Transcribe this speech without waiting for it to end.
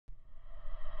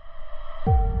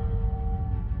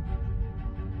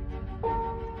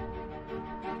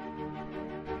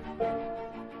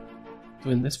So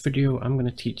in this video I'm going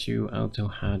to teach you how to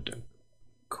add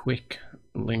quick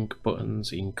link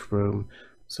buttons in Chrome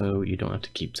so you don't have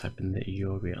to keep typing the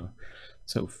URL.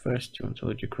 So first you want to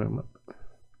load your Chrome up.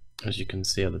 As you can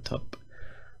see at the top,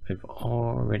 I've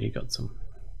already got some.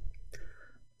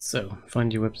 So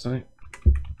find your website.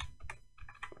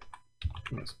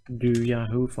 Let's do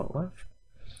Yahoo for life.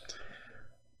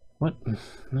 What?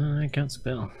 No, I can't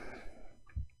spell.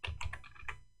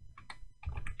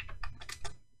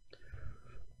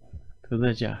 So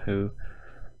there's Yahoo.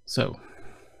 So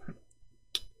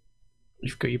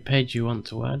you've got your page you want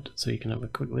to add, so you can have a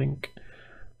quick link.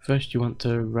 First you want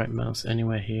to right mouse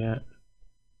anywhere here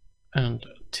and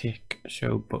tick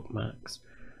show bookmarks.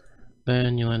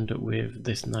 Then you'll end up with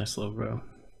this nice little row.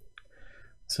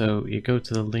 So you go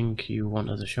to the link you want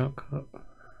as a shortcut,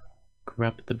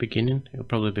 grab the beginning, it'll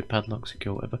probably be padlock,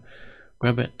 secure, whatever,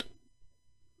 grab it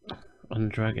and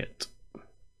drag it.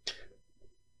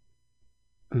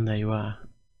 And there you are.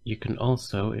 You can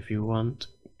also, if you want,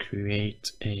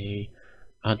 create a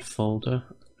add folder,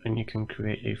 and you can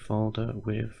create a folder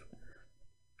with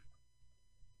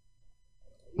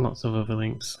lots of other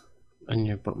links and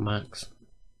your bookmarks,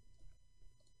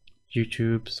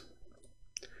 YouTube's,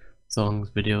 songs,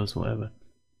 videos, whatever.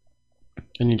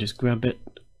 And you just grab it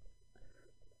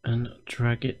and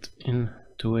drag it in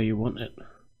to where you want it.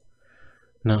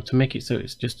 Now to make it so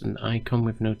it's just an icon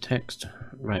with no text,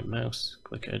 right mouse,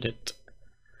 click edit,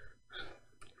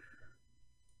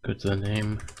 go to the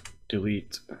name,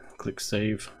 delete, click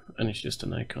save, and it's just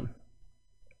an icon.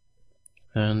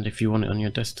 And if you want it on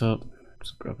your desktop,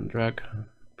 just grab and drag,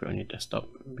 put it on your desktop,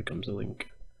 it becomes a link.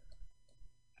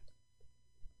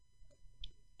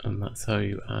 And that's how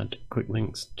you add quick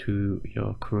links to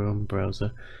your Chrome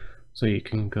browser. So you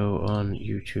can go on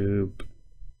YouTube,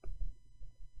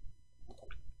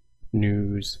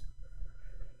 news,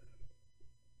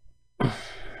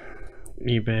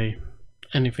 eBay,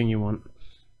 anything you want.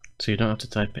 So you don't have to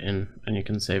type it in, and you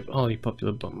can save all your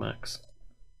popular bookmarks.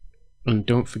 And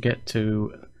don't forget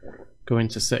to go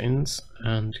into settings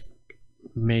and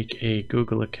make a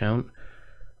Google account,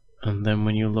 and then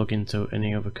when you log into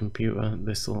any other computer,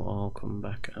 this will all come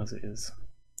back as it is.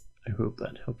 I hope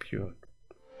that helped you out.